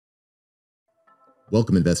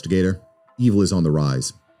Welcome, investigator. Evil is on the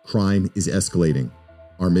rise. Crime is escalating.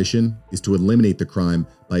 Our mission is to eliminate the crime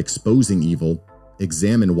by exposing evil,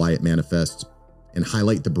 examine why it manifests, and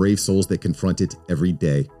highlight the brave souls that confront it every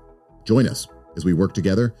day. Join us as we work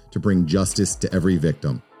together to bring justice to every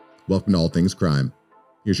victim. Welcome to All Things Crime.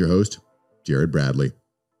 Here's your host, Jared Bradley.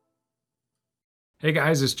 Hey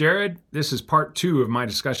guys, it's Jared. This is part 2 of my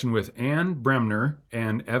discussion with Ann Bremner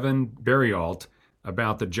and Evan Berriault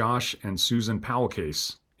about the Josh and Susan Powell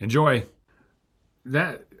case. Enjoy.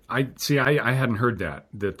 I hadn't heard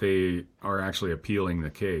that they are actually appealing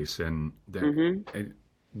the case, and that,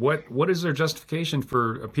 what is their justification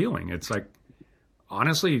for appealing? It's like,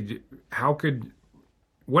 honestly,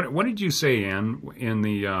 what did you say, Ann, in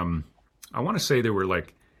the I want to say there were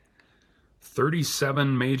like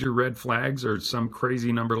 37 major red flags or some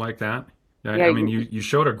crazy number like that. Yeah, I mean, you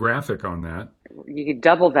showed a graphic on that. You could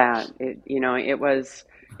double that. It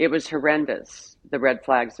was horrendous, the red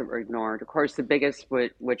flags that were ignored. Of course, the biggest,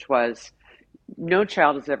 which was no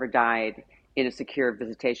child has ever died in a secure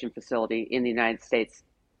visitation facility in the United States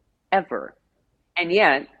ever. And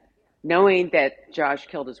yet, knowing that Josh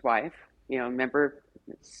killed his wife, remember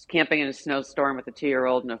camping in a snowstorm with a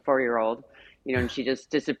 2-year-old and a 4-year-old, and she just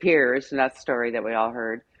disappears, and that's the story that we all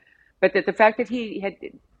heard. But that the fact that he had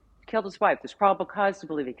killed his wife, there's probable cause to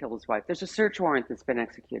believe he killed his wife. There's a search warrant that's been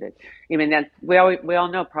executed. I mean, that we all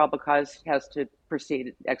know probable cause has to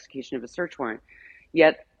precede execution of a search warrant.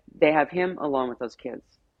 Yet they have him alone with those kids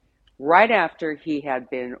right after he had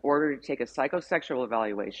been ordered to take a psychosexual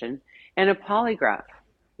evaluation and a polygraph.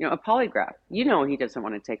 A polygraph. He doesn't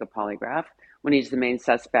want to take a polygraph when he's the main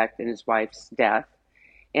suspect in his wife's death.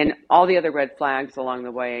 And all the other red flags along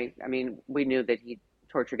the way. I mean, we knew that he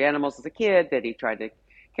tortured animals as a kid, that he tried to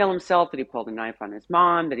kill himself, that he pulled a knife on his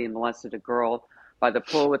mom, that he molested a girl by the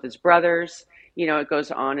pool with his brothers. It goes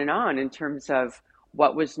on in terms of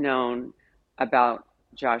what was known about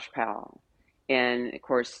Josh Powell. And of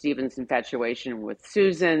course, Stephen's infatuation with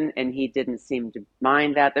Susan, and he didn't seem to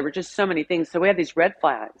mind that. There were just so many things. So we had these red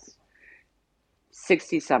flags,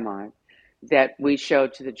 60 some odd, that we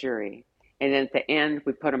showed to the jury. And then at the end,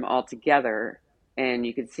 we put them all together, and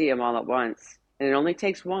you could see them all at once. And it only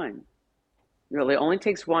takes one. Really, it only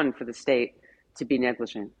takes one for the state to be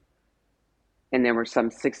negligent. And there were some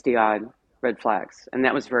 60-odd red flags. And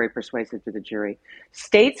that was very persuasive to the jury.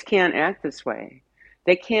 States can't act this way.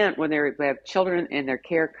 They can't when they have children in their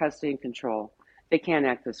care, custody, and control. They can't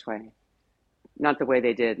act this way. Not the way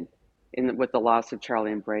they did with the loss of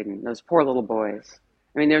Charlie and Braden. Those poor little boys.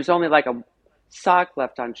 I mean, there's only like a sock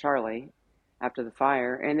left on Charlie after the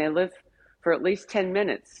fire. And they lived for at least 10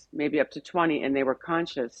 minutes, maybe up to 20, and they were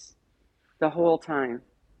conscious the whole time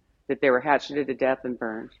that they were hatcheted to death and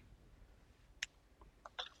burned.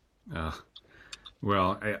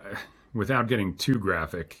 Well, without getting too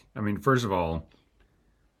graphic, I mean, first of all,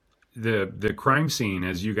 the crime scene,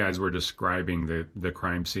 as you guys were describing the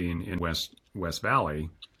crime scene in West Valley,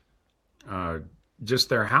 just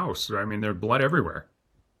their house. I mean, there's blood everywhere,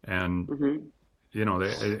 and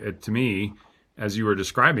to me, as you were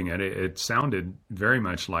describing it, it sounded very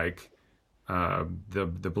much like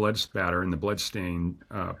the blood spatter and the blood stain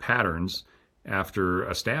patterns after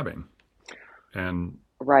a stabbing, and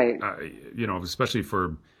right, especially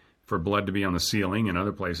for blood to be on the ceiling and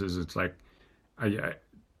other places, it's like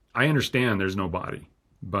I understand there's no body,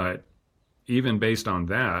 but even based on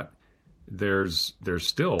that, there's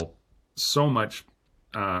still so much.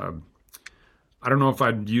 I don't know if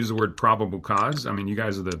I'd use the word probable cause. I mean, you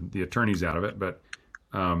guys are the attorneys out of it, but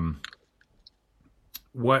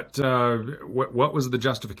what was the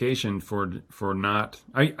justification for not?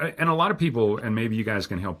 And a lot of people, and maybe you guys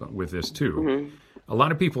can help with this too. Mm-hmm. A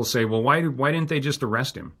lot of people say, well, why didn't they just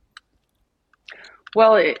arrest him?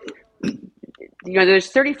 Well, there's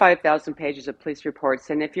 35,000 pages of police reports,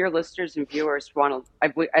 and if your listeners and viewers want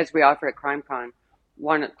to, as we offer at CrimeCon,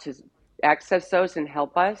 want to access those and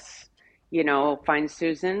help us, find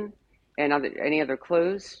Susan and any other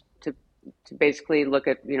clues to basically look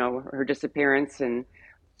at, her disappearance and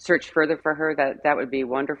search further for her, that would be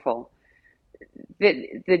wonderful.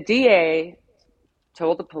 The DA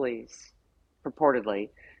told the police, purportedly,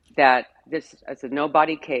 that this is a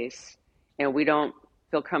no-body case, and we don't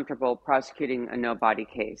feel comfortable prosecuting a no-body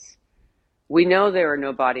case. We know there are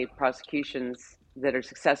no-body prosecutions that are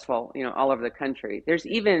successful, all over the country. There's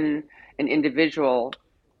even an individual,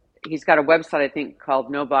 he's got a website, I think,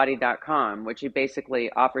 called nobody.com, which he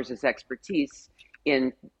basically offers his expertise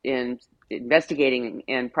in investigating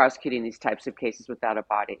and prosecuting these types of cases without a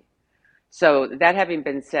body. So that having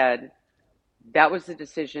been said, that was the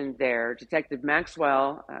decision there. Detective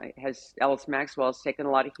Maxwell, Ellis Maxwell, has taken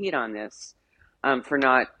a lot of heat on this. for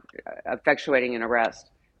not effectuating an arrest.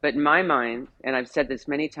 But in my mind, and I've said this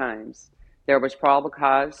many times, there was probable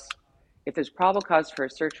cause. If there's probable cause for a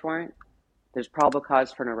search warrant, there's probable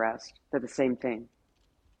cause for an arrest. They're the same thing.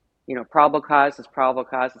 You know, probable cause is probable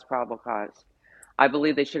cause is probable cause. I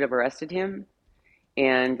believe they should have arrested him,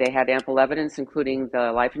 and they had ample evidence, including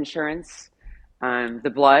the life insurance,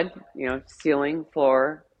 the blood, you know, ceiling,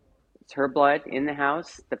 floor, it's her blood in the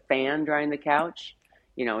house, the fan drying the couch,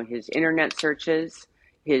 you know, his internet searches,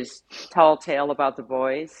 his tall tale about the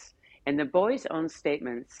boys, and the boys' own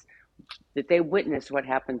statements that they witnessed what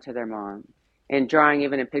happened to their mom, and drawing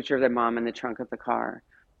even a picture of their mom in the trunk of the car.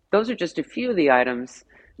 Those are just a few of the items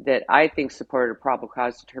that I think supported a probable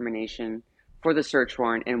cause determination for the search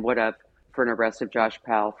warrant and would have for an arrest of Josh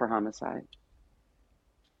Powell for homicide.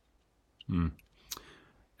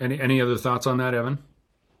 Any other thoughts on that, Evan?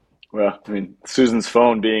 Well, I mean, Susan's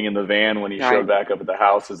phone being in the van when he showed back up at the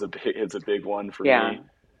house is a big one for me.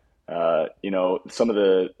 You know, some of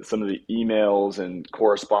the emails and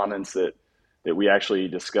correspondence that we actually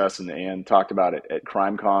discussed and talked about at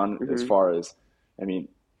CrimeCon, as far as, I mean,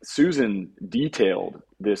 Susan detailed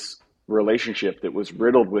this relationship that was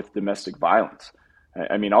riddled with domestic violence.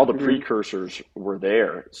 I mean, all the precursors were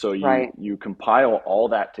there. So you compile all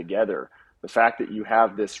that together. The fact that you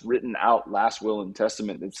have this written out last will and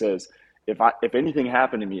testament that says, if anything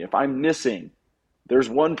happened to me, if I'm missing, there's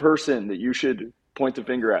one person that you should point the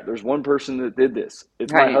finger at. There's one person that did this.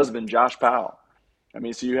 It's my husband, Josh Powell. I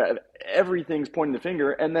mean, so you have everything's pointing the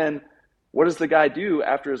finger. And then what does the guy do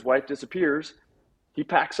after his wife disappears? He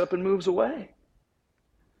packs up and moves away.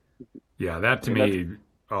 Yeah, that to me,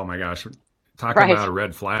 oh my gosh, talk about a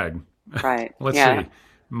red flag. Right. Let's see.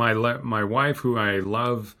 My wife, who I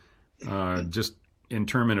love just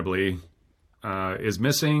interminably, is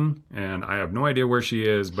missing, and I have no idea where she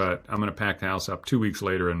is, but I'm going to pack the house up 2 weeks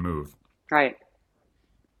later and move. Right.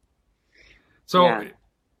 So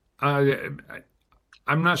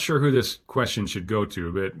I'm not sure who this question should go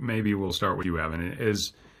to, but maybe we'll start with you, Evan.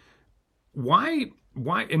 Is why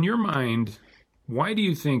in your mind, why do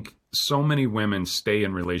you think so many women stay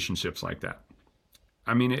in relationships like that?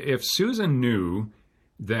 I mean, if Susan knew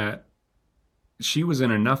that she was in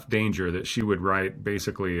enough danger that she would write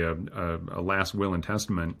basically a last will and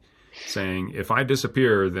testament saying, if I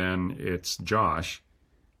disappear, then it's Josh,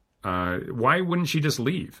 why wouldn't she just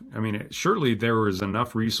leave? I mean, surely there was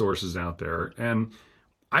enough resources out there. And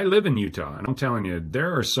I live in Utah, and I'm telling you,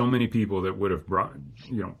 there are so many people that would have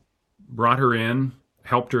brought her in,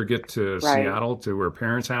 helped her get to Seattle, to her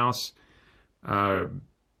parents' house,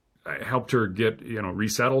 helped her get,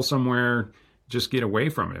 resettle somewhere, just get away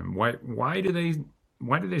from him. Why do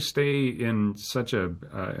they stay in such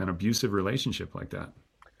an abusive relationship like that?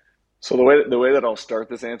 So the way that I'll start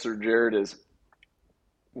this answer, Jared, is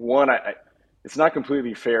one, it's not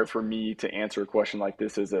completely fair for me to answer a question like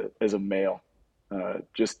this as a male,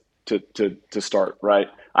 just to start, right?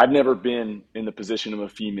 I've never been in the position of a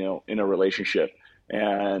female in a relationship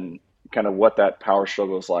and kind of what that power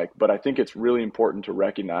struggle is like. But I think it's really important to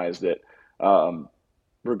recognize that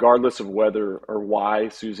regardless of whether or why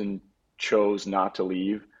Susan chose not to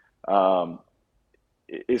leave,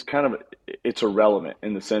 it's irrelevant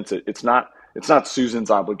in the sense that it's not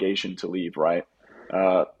Susan's obligation to leave, right?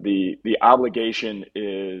 The obligation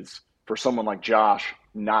is for someone like Josh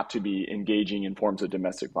not to be engaging in forms of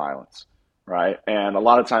domestic violence, right? And a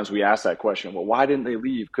lot of times we ask that question, well, why didn't they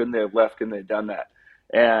leave? Couldn't they have left? Couldn't they have done that?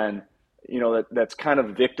 And that's kind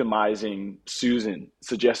of victimizing Susan,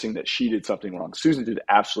 suggesting that she did something wrong. Susan did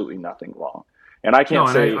absolutely nothing wrong. And I can't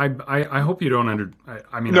say. I hope you don't I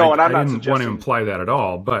didn't want to imply that at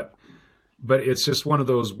all, but it's just one of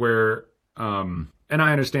those where, and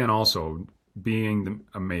I understand also being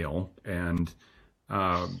a male and,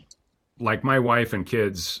 like my wife and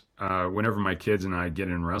kids, whenever my kids and I get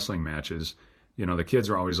in wrestling matches, the kids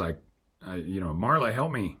are always like, Marla,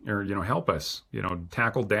 help me, or, help us,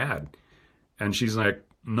 tackle dad. And she's like,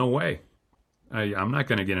 no way. I'm not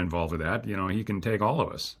going to get involved with that. He can take all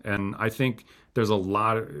of us. And I think there's a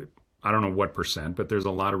lot of, I don't know what percent, but there's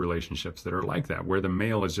a lot of relationships that are like that, where the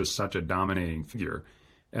male is just such a dominating figure.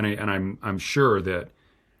 And I'm sure that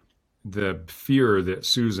the fear that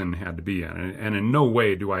Susan had to be in, and in no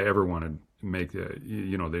way do I ever want to make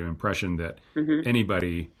the impression that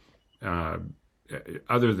anybody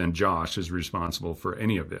other than Josh is responsible for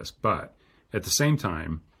any of this. But at the same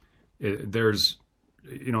time,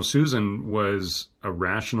 Susan was a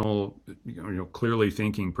rational, clearly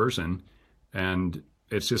thinking person. And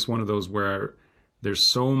it's just one of those where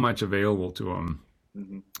there's so much available to him.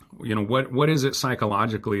 What is it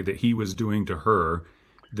psychologically that he was doing to her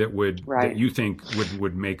that that you think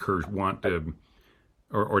would make her want to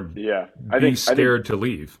or yeah, be scared to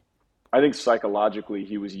leave. I think psychologically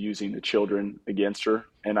he was using the children against her,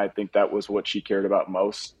 and I think that was what she cared about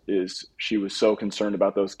most. Is she was so concerned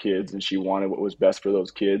about those kids, and she wanted what was best for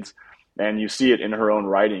those kids. And you see it in her own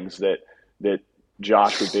writings that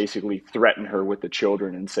Josh would basically threaten her with the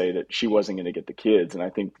children and say that she wasn't going to get the kids. And I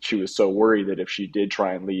think she was so worried that if she did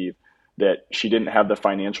try and leave, that she didn't have the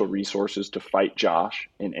financial resources to fight Josh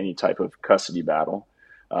in any type of custody battle.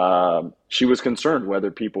 She was concerned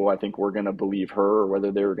whether people, I think, were going to believe her or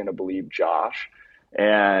whether they were going to believe Josh.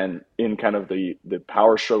 And in kind of the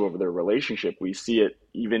power struggle of their relationship, we see it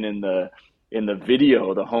even in the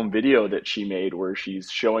video, the home video that she made, where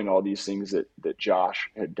she's showing all these things that Josh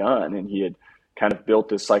had done, and he had kind of built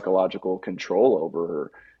this psychological control over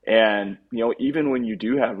her. And, even when you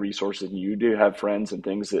do have resources and you do have friends and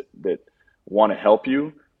things that want to help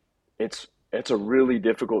you, it's a really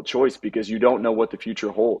difficult choice because you don't know what the future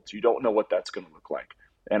holds. You don't know what that's going to look like.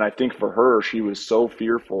 And I think for her, she was so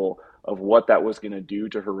fearful of what that was going to do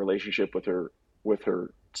to her relationship with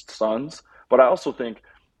her sons. But I also think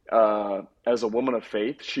as a woman of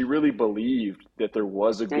faith, she really believed that there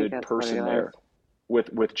was a good person there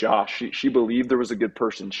with Josh. She believed there was a good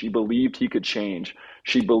person. She believed he could change.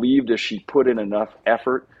 She believed if she put in enough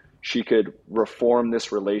effort, she could reform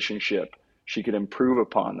this relationship. She could improve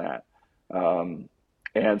upon that.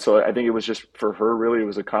 And so I think it was just for her, really, it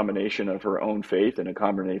was a combination of her own faith and a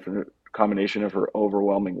combination of her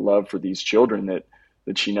overwhelming love for these children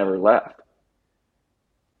that she never left.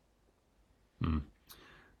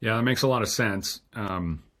 Yeah, that makes a lot of sense. I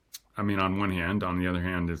mean, on one hand, on the other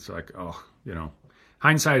hand, it's like,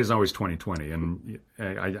 hindsight is always 20/20. And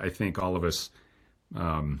I think all of us,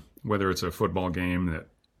 whether it's a football game that,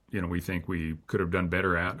 we think we could have done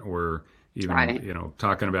better at, or even, right.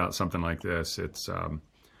 Talking about something like this, it's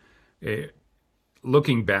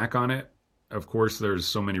looking back on it. Of course, there's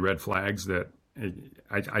so many red flags that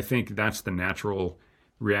I think that's the natural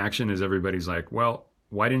reaction is everybody's like, well,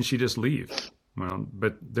 why didn't she just leave? Well,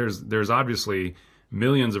 but there's obviously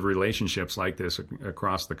millions of relationships like this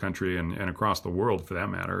across the country and across the world for that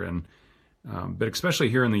matter. And, but especially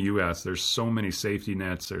here in the U.S., there's so many safety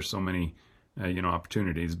nets. There's so many,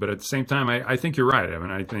 opportunities. But at the same time, I think you're right,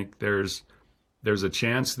 Evan. I think there's a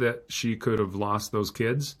chance that she could have lost those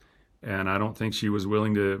kids. And I don't think she was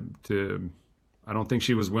willing to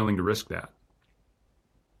risk that.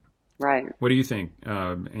 Right. What do you think,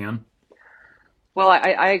 Ann? Well,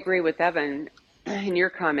 I agree with Evan in your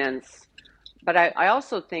comments, but I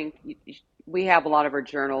also think we have a lot of her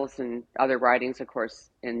journals and other writings, of course,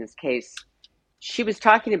 in this case. She was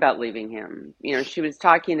talking about leaving him. She was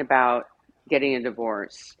talking about getting a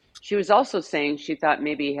divorce. She was also saying she thought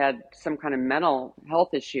maybe he had some kind of mental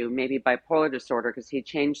health issue, maybe bipolar disorder, because he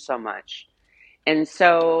changed so much. And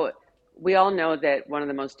so we all know that one of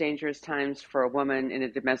the most dangerous times for a woman in a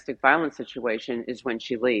domestic violence situation is when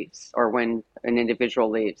she leaves or when an individual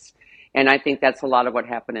leaves. And I think that's a lot of what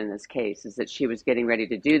happened in this case, is that she was getting ready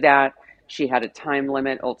to do that. She had a time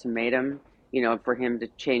limit ultimatum, for him to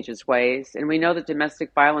change his ways. And we know that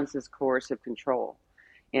domestic violence is coercive control.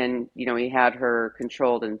 And, he had her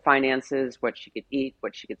controlled in finances, what she could eat,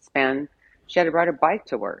 what she could spend. She had to ride a bike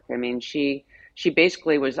to work. I mean, she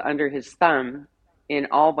basically was under his thumb in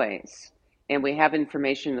all ways. And we have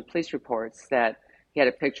information in the police reports that he had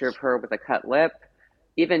a picture of her with a cut lip.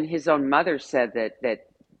 Even his own mother said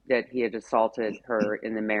that he had assaulted her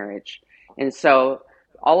in the marriage. And so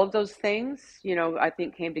all of those things, I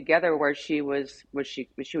think came together where she was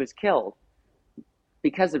killed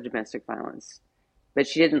because of domestic violence. But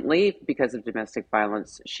she didn't leave because of domestic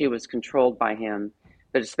violence. She was controlled by him,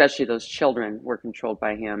 but especially those children were controlled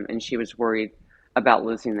by him, and she was worried about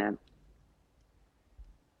losing them.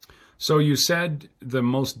 So you said the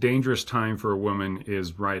most dangerous time for a woman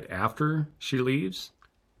is right after she leaves?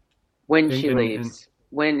 When she leaves.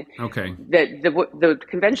 Okay. The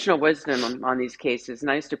conventional wisdom on these cases, and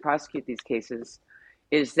I used to prosecute these cases,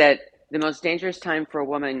 is that the most dangerous time for a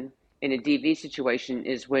woman in a DV situation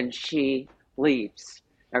is when she leaves,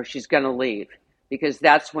 or she's going to leave, because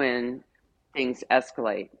that's when things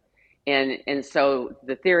escalate. And so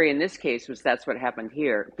the theory in this case was that's what happened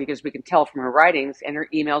here, because we can tell from her writings and her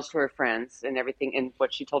emails to her friends and everything, and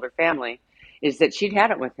what she told her family is that she'd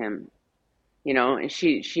had it with him, and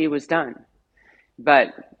she was done.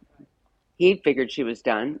 But he figured she was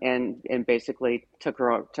done and basically took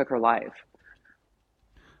her life.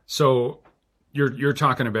 So you're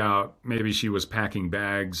talking about maybe she was packing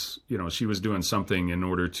bags, she was doing something in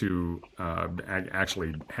order to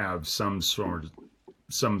actually have some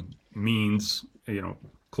means,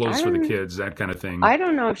 clothes for the kids, that kind of thing. I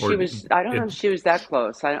don't know if she was. I don't know if she was that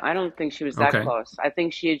close. I don't think she was that close. I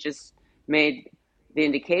think she had just made the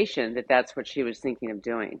indication that that's what she was thinking of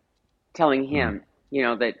doing, telling him,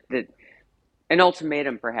 that an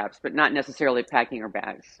ultimatum perhaps, but not necessarily packing her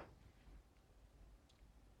bags.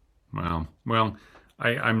 Wow. Well,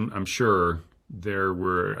 I'm sure there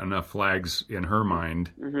were enough flags in her mind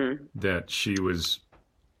that she was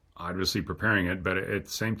obviously preparing it, but at the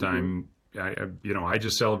same time, I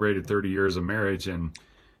just celebrated 30 years of marriage, and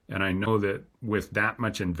I know that with that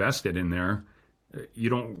much invested in there, you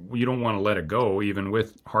don't want to let it go, even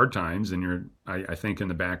with hard times. And I think in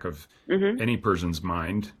the back of any person's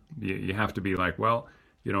mind, you have to be like, well,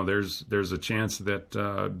 there's a chance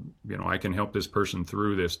that I can help this person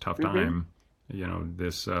through this tough time.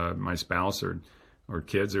 This my spouse or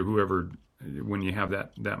kids or whoever, when you have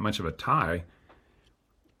that much of a tie.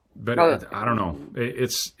 But I don't know.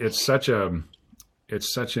 It's such an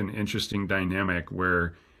interesting dynamic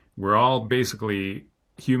where we're all basically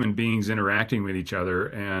human beings interacting with each other,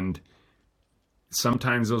 and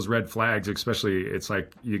sometimes those red flags, especially, it's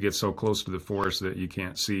like you get so close to the forest that you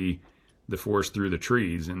can't see the forest through the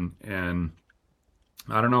trees, and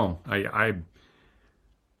I don't know.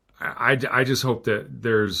 I just hope that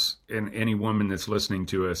there's any woman that's listening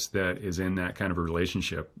to us that is in that kind of a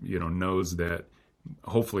relationship, knows that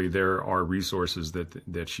hopefully there are resources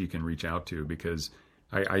that she can reach out to, because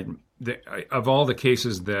of all the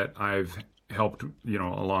cases that I've helped,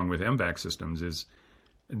 along with MVAC systems, is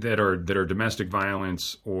that are domestic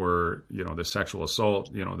violence or, the sexual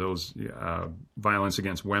assault, those violence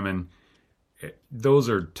against women. Those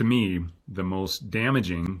are, to me, the most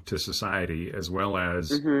damaging to society, as well as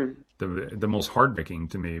the most heartbreaking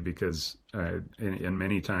to me, because in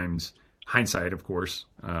many times, hindsight, of course,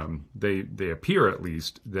 they appear at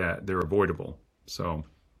least that they're avoidable. So,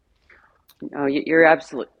 no, you're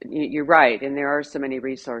right, and there are so many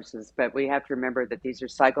resources, but we have to remember that these are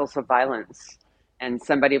cycles of violence, and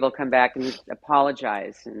somebody will come back and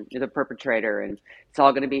apologize, and the perpetrator, and it's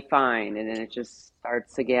all going to be fine, and then it just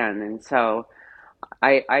starts again. And so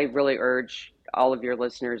I really urge all of your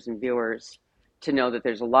listeners and viewers to know that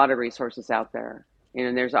there's a lot of resources out there,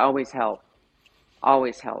 and there's always help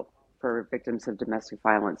for victims of domestic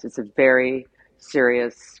violence. It's a very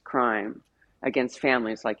serious crime against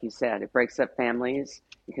families, like you said. It breaks up families.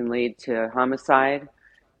 It can lead to homicide,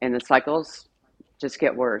 and the cycles just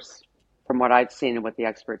get worse from what I've seen and what the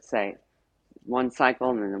experts say. One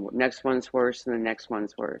cycle, and then the next one's worse, and the next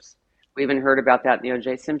one's worse. We even heard about that in the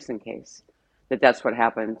O.J. Simpson case, that's what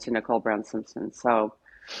happened to Nicole Brown Simpson. So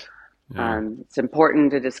it's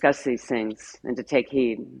important to discuss these things and to take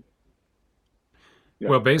heed. Yeah.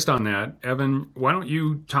 Well, based on that, Evan, why don't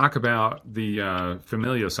you talk about the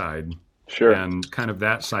familicide? Sure. And kind of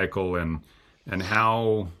that cycle, and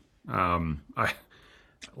how,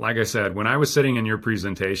 like I said, when I was sitting in your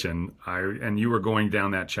presentation, and you were going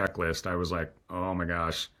down that checklist, I was like, oh my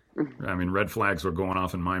gosh. I mean, red flags were going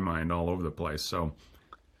off in my mind all over the place. So,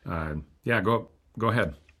 go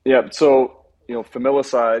ahead. Yeah. So,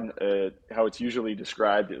 familicide, how it's usually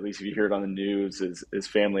described, at least if you hear it on the news, is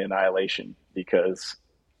family annihilation, because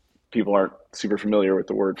people aren't super familiar with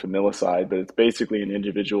the word familicide, but it's basically an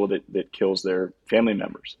individual that kills their family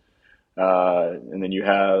members. And then you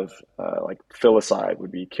have like filicide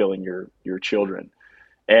would be killing your children.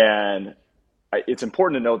 And it's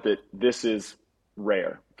important to note that this is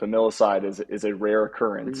rare. Familicide is a rare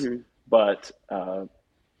occurrence, but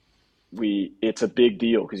it's a big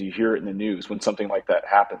deal because you hear it in the news when something like that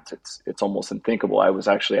happens. It's almost unthinkable.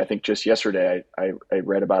 I think just yesterday I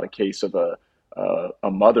read about a case of a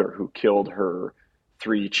mother who killed her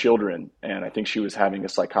 3 children, and I think she was having a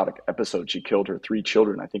psychotic episode. She killed her 3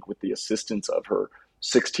 children, I think with the assistance of her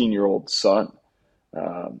 16-year-old son.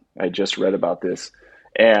 I just read about this,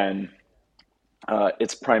 and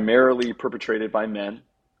it's primarily perpetrated by men.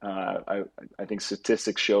 I think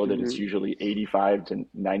statistics show that it's usually 85 to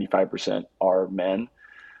 95% are men.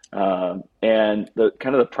 And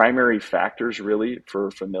the primary factors really for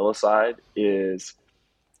familicide is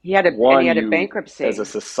he had a bankruptcy. As a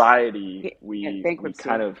society, we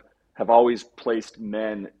kind of have always placed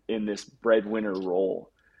men in this breadwinner role.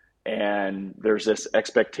 And there's this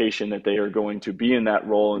expectation that they are going to be in that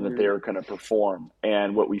role and that they are going to perform.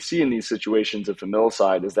 And what we see in these situations of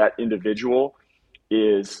familicide is that individual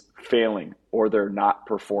is failing or they're not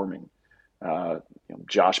performing.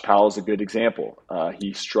 Josh Powell is a good example.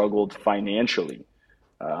 He struggled financially.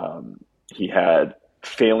 He had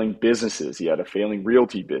failing businesses. He had a failing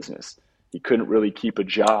realty business. He couldn't really keep a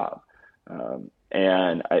job.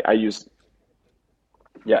 And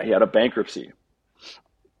he had a bankruptcy.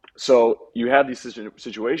 So you have these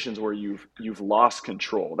situations where you've lost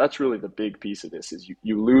control. That's really the big piece of this, is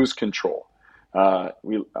you lose control.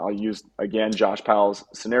 I'll use again Josh Powell's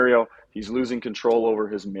scenario. He's losing control over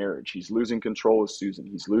his marriage. He's losing control of Susan.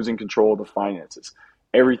 He's losing control of the finances.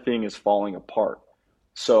 Everything is falling apart.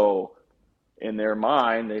 So in their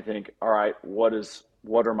mind, they think, all right, what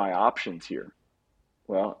are my options here?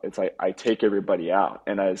 Well, it's I take everybody out.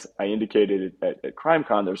 And as I indicated at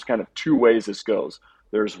CrimeCon, there's kind of two ways this goes.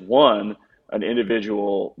 There's one, an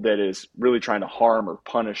individual that is really trying to harm or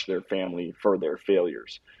punish their family for their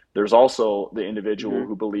failures. There's also the individual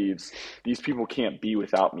who believes these people can't be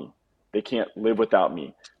without me. They can't live without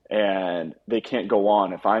me, and they can't go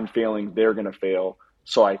on. If I'm failing, they're going to fail,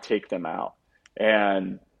 so I take them out.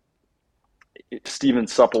 And Stephen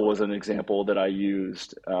Supple was an example that I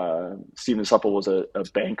used. Stephen Supple was a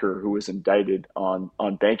banker who was indicted on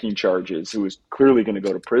banking charges, who was clearly going to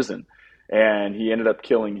go to prison. And he ended up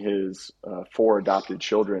killing his 4 adopted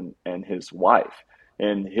children and his wife.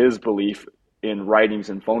 And his belief in writings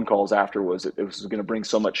and phone calls after was that it was going to bring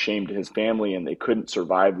so much shame to his family, and they couldn't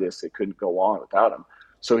survive this. They couldn't go on without him.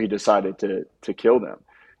 So he decided to kill them.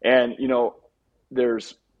 And,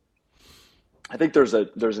 I think there's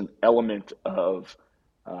an element of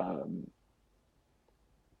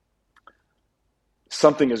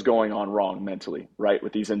something is going on wrong mentally, right?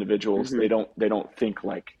 With these individuals, they don't think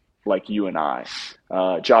like you and I.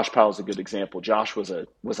 Josh Powell's a good example. Josh was a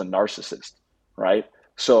narcissist, right?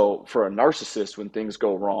 So for a narcissist, when things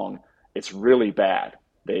go wrong, it's really bad.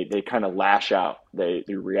 They kind of lash out. They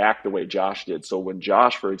react the way Josh did. So when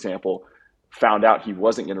Josh, for example, found out he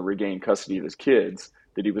wasn't going to regain custody of his kids,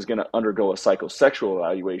 that he was going to undergo a psychosexual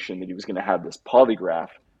evaluation, that he was going to have this polygraph,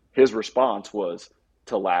 his response was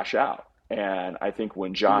to lash out. And I think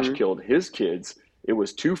when Josh killed his kids, it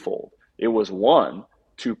was twofold. It was, one,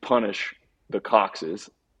 to punish the Coxes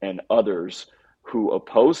and others who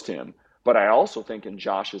opposed him. But I also think in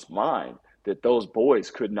Josh's mind that those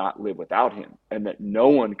boys could not live without him, and that no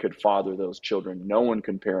one could father those children, no one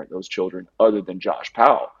could parent those children other than Josh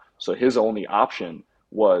Powell. So his only option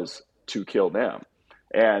was to kill them.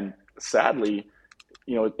 And sadly,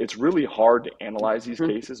 it's really hard to analyze these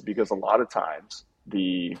cases, because a lot of times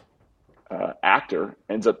the actor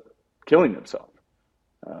ends up killing themselves.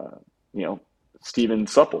 Stephen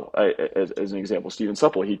Supple, as an example, Stephen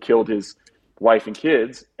Supple, he killed his wife and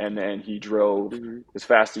kids, and then he drove as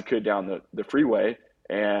fast as he could down the freeway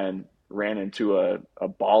and ran into a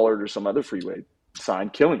bollard or some other freeway sign,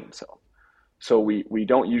 killing himself. So we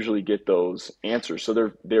don't usually get those answers.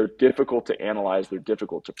 So they're difficult to analyze. They're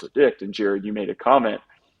difficult to predict. And Jared, you made a comment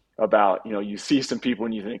about, you see some people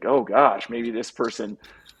and you think, oh gosh, maybe this person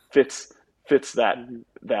fits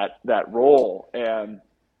that role. And,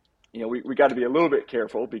 we got to be a little bit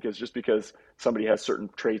careful, because just because somebody has certain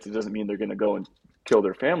traits, it doesn't mean they're going to go and kill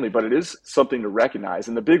their family, but it is something to recognize.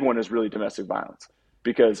 And the big one is really domestic violence,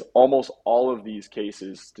 because almost all of these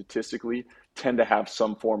cases statistically tend to have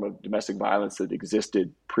some form of domestic violence that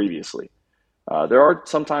existed previously. There are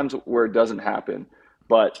some times where it doesn't happen,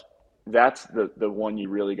 but that's the one you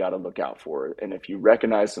really got to look out for. And if you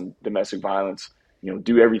recognize some domestic violence,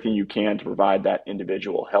 do everything you can to provide that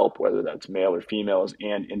individual help, whether that's male or female. As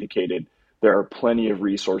Ann indicated, there are plenty of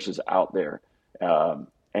resources out there.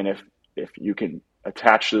 And if you can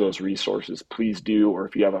attach to those resources, please do. Or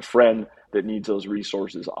if you have a friend that needs those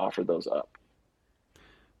resources, offer those up.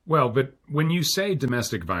 Well, but when you say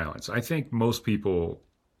domestic violence, I think most people,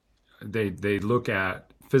 they look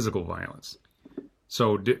at physical violence.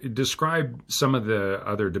 So describe some of the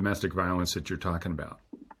other domestic violence that you're talking about.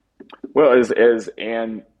 Well, as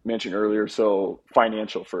Ann mentioned earlier, so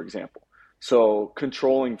financial, for example. So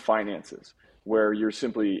controlling finances, where you're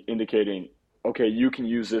simply indicating, okay, you can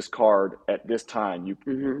use this card at this time. You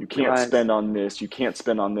can't spend on this. You can't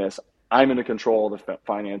spend on this. I'm going to control the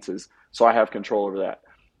finances, so I have control over that.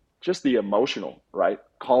 Just the emotional, right?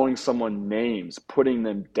 Calling someone names, putting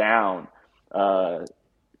them down,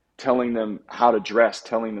 telling them how to dress,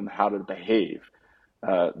 telling them how to behave.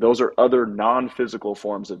 Those are other non-physical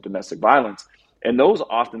forms of domestic violence. And those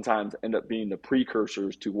oftentimes end up being the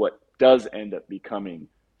precursors to what does end up becoming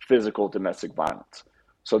physical domestic violence.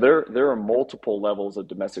 So there are multiple levels of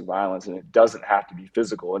domestic violence, and it doesn't have to be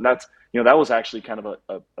physical. And that's, that was actually kind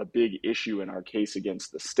of a big issue in our case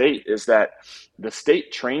against the state, is that the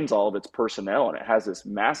state trains all of its personnel, and it has this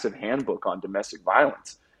massive handbook on domestic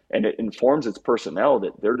violence. And it informs its personnel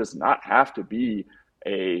that there does not have to be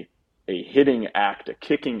a hitting act, a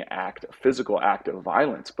kicking act, a physical act of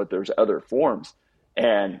violence, but there's other forms.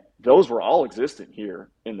 And those were all existent here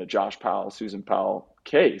in the Josh Powell, Susan Powell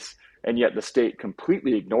case. And yet the state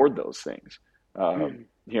completely ignored those things.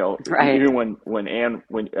 The Right. Even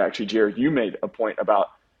when actually, Jared, you made a point about,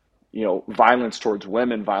 violence towards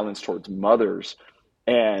women, violence towards mothers.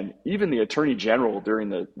 And even the Attorney General during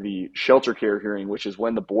the shelter care hearing, which is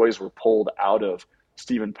when the boys were pulled out of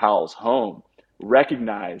Stephen Powell's home,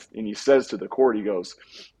 recognized, and he says to the court, he goes,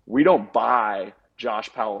 "We don't buy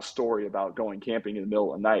Josh Powell's story about going camping in the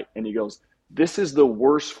middle of the night." And he goes, "This is the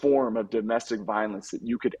worst form of domestic violence that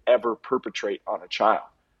you could ever perpetrate on a child,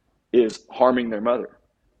 is harming their mother."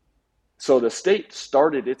 So the state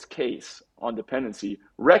started its case on dependency,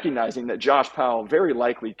 recognizing that Josh Powell very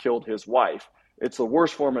likely killed his wife. It's the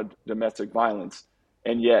worst form of domestic violence.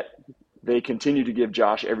 And yet they continue to give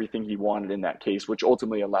Josh everything he wanted in that case, which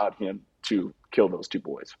ultimately allowed him to kill those two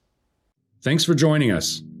boys. Thanks for joining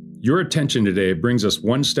us. Your attention today brings us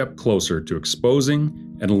one step closer to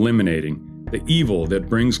exposing and eliminating the evil that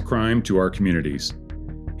brings crime to our communities.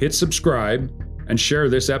 Hit subscribe and share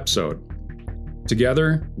this episode.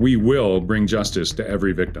 Together, we will bring justice to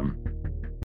every victim.